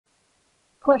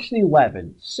Question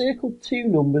 11. Circle two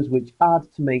numbers which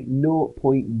add to make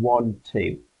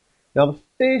 0.12. Now the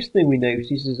first thing we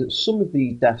notice is that some of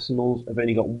these decimals have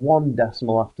only got one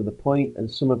decimal after the point and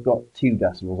some have got two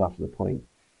decimals after the point.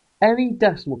 Any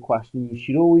decimal question, you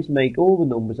should always make all the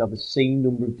numbers have the same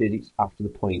number of digits after the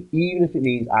point, even if it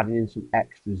means adding in some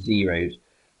extra zeros.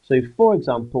 So for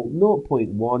example,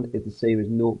 0.1 is the same as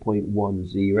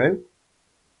 0.10,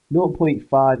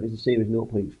 0.5 is the same as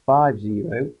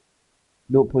 0.50,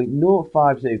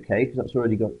 0.05 is okay because that's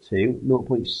already got 2,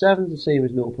 0.7 is the same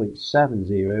as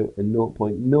 0.70, and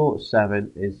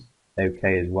 0.07 is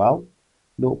okay as well.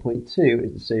 0.2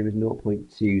 is the same as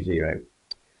 0.20.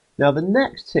 Now the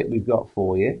next tip we've got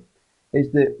for you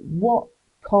is that what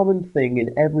common thing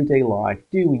in everyday life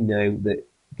do we know that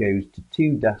goes to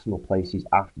two decimal places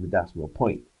after the decimal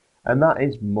point? And that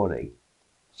is money.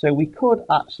 So we could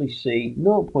actually see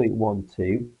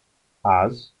 0.12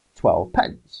 as 12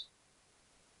 pence.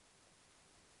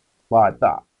 Like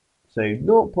that. So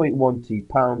 0.12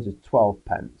 pounds is 12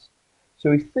 pence. So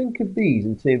we think of these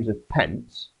in terms of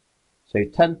pence. So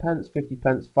 10 pence, 50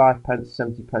 pence, 5 pence,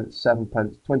 70 pence, 7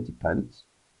 pence, 20 pence.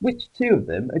 Which two of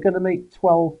them are going to make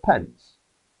 12 pence?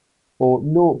 Or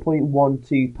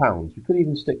 0.12 pounds? We could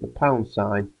even stick the pound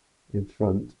sign in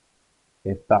front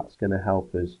if that's going to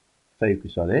help us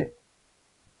focus on it.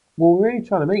 Well, we're only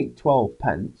trying to make 12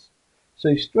 pence.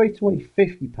 So straight away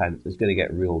 50 pence is going to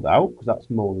get ruled out because that's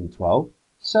more than 12.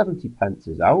 70 pence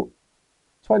is out.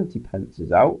 20 pence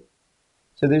is out.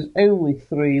 So there's only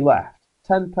 3 left.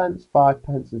 10 pence, 5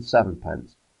 pence and 7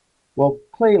 pence. Well,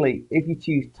 clearly if you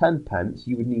choose 10 pence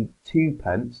you would need 2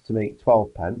 pence to make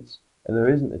 12 pence, and there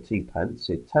isn't a 2 pence,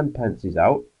 so 10 pence is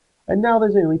out, and now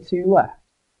there's only 2 left.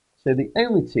 So the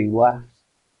only 2 left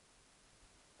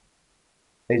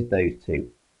is those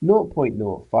two,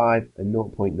 0.05 and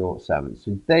 0.07.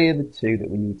 So they are the two that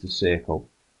we need to circle.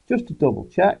 Just to double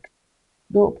check,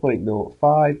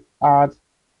 0.05 add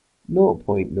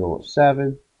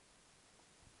 0.07,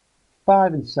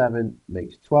 5 and 7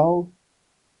 makes 12,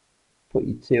 put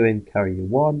your 2 in, carry your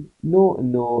 1, 0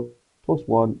 and 0 plus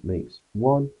 1 makes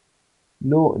 1,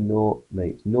 0 and 0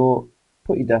 makes 0,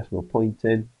 put your decimal point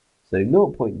in, so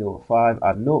 0.05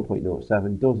 add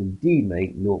 0.07 does indeed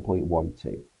make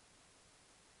 0.12.